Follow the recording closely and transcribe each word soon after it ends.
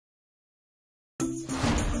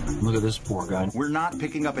Look at this poor guy. We're not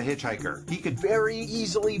picking up a hitchhiker. He could very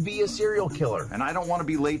easily be a serial killer. And I don't want to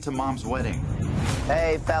be late to Mom's wedding.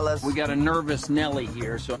 Hey, fellas. We got a nervous Nelly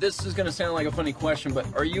here, so this is gonna sound like a funny question, but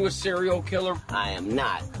are you a serial killer? I am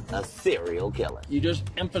not a serial killer. You just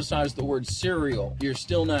emphasized the word serial. You're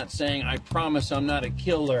still not saying, I promise I'm not a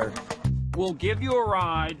killer. We'll give you a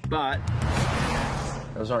ride, but...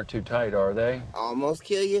 Those aren't too tight, are they? Almost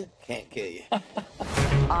kill you, can't kill you.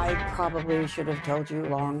 I probably should have told you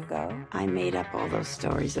long ago. I made up all those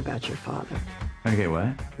stories about your father. Okay,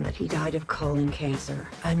 what? That he died of colon cancer.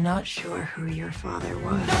 I'm not sure who your father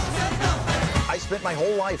was. I spent my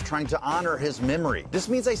whole life trying to honor his memory. This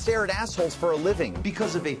means I stare at assholes for a living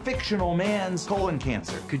because of a fictional man's colon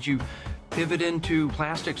cancer. Could you pivot into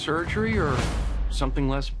plastic surgery or something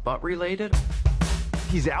less butt-related?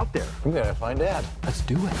 He's out there. We gotta find Dad. Let's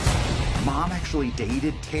do it. Mom actually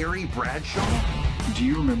dated Terry Bradshaw? Do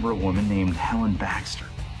you remember a woman named Helen Baxter?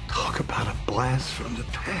 Talk about a blast from the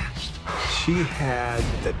past. She had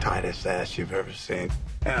the tightest ass you've ever seen.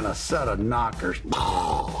 And a set of knockers.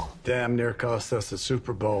 Damn near cost us the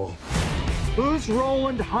Super Bowl. Who's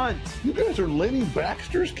Roland Hunt? You guys are Lenny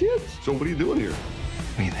Baxter's kids? So what are you doing here?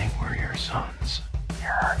 We think we're your sons.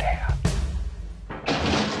 You're our dad.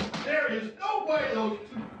 There is no way those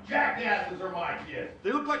two jackasses are my kids.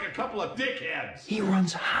 They look like a couple of dickheads. He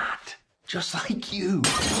runs hot, just like you.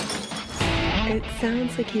 It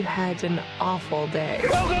sounds like you had an awful day. Go,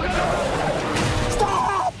 go, go!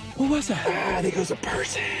 Stop! What was that? I think it was a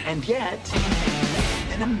person. And yet,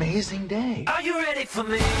 an amazing day. Are you ready for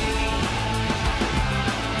me?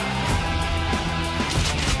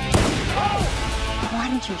 Why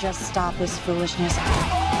don't you just stop this foolishness?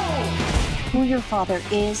 Who your father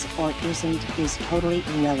is or isn't is totally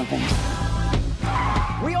irrelevant.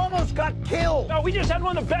 We almost got killed. No, we just had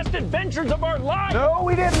one of the best adventures of our lives. No,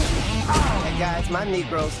 we didn't. Hey, guys, my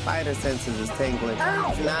Negro spider senses is tingling. Ow.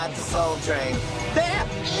 It's not the Soul Train. There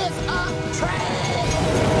is a train!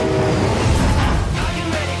 Are you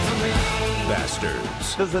ready for me?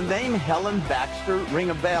 Bastards. Does the name Helen Baxter ring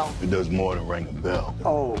a bell? It does more than ring a bell.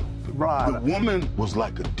 Oh, The Rod. woman was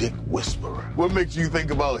like a dick whisperer. What makes you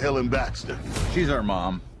think about Helen Baxter? She's our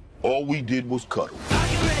mom. All we did was cuddle. Are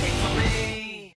you ready for me?